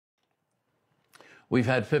We've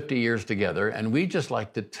had 50 years together, and we just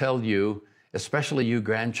like to tell you, especially you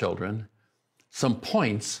grandchildren, some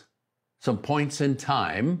points in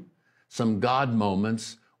time, some God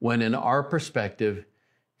moments when in our perspective,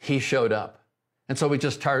 he showed up. And so we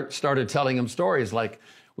just started telling him stories like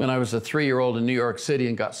when I was a 3-year-old in New York City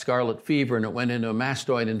and got scarlet fever and it went into a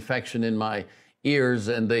mastoid infection in my ears,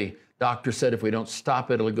 and the doctor said if we don't stop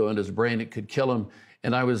it, it'll go into his brain, it could kill him.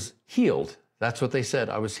 And I was healed. That's what they said.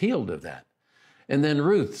 I was healed of that. And then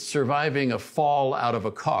Ruth surviving a fall out of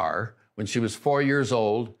a car when she was 4 years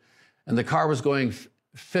old, and the car was going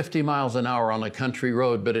 50 miles an hour on a country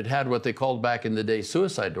road, but it had what they called back in the day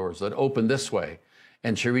suicide doors that opened this way.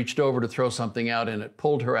 And she reached over to throw something out, and it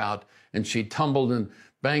pulled her out, and she tumbled and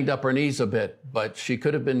banged up her knees a bit, but she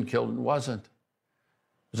could have been killed and wasn't.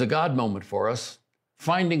 It was a God moment for us,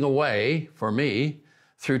 finding a way, for me,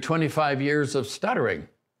 through 25 years of stuttering,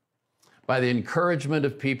 by the encouragement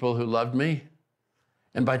of people who loved me,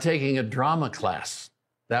 and by taking a drama class.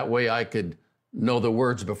 That way I could know the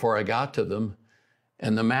words before I got to them,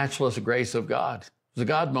 and the matchless grace of God. It was a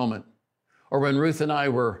God moment. Or when Ruth and I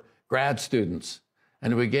were grad students,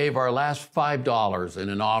 and we gave our last $5 in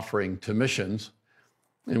an offering to missions,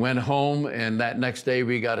 and went home, and that next day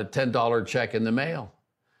we got a $10 check in the mail.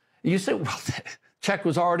 You say, well, the check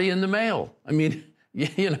was already in the mail. I mean,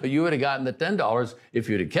 you would have gotten the $10. If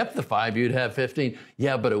you'd have kept the 5, you'd have 15.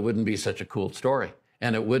 Yeah, but it wouldn't be such a cool story.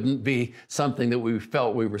 And it wouldn't be something that we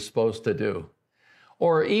felt we were supposed to do.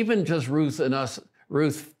 Or even just Ruth and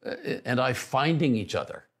I finding each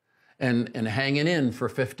other and hanging in for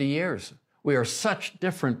 50 years. We are such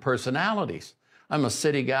different personalities. I'm a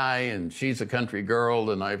city guy and she's a country girl,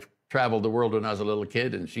 and I've traveled the world when I was a little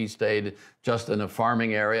kid and she stayed just in a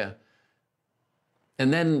farming area.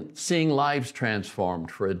 And then seeing lives transformed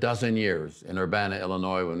for a dozen years in Urbana,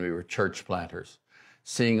 Illinois, when we were church planters,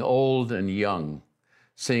 seeing old and young,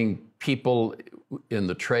 seeing people in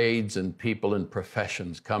the trades and people in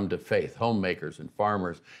professions come to faith, homemakers and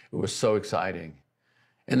farmers. It was so exciting.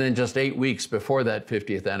 And then just 8 weeks before that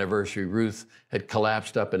 50th anniversary, Ruth had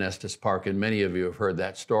collapsed up in Estes Park, and many of you have heard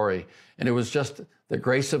that story. And it was just the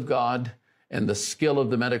grace of God and the skill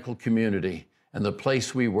of the medical community and the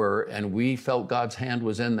place we were, and we felt God's hand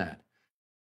was in that.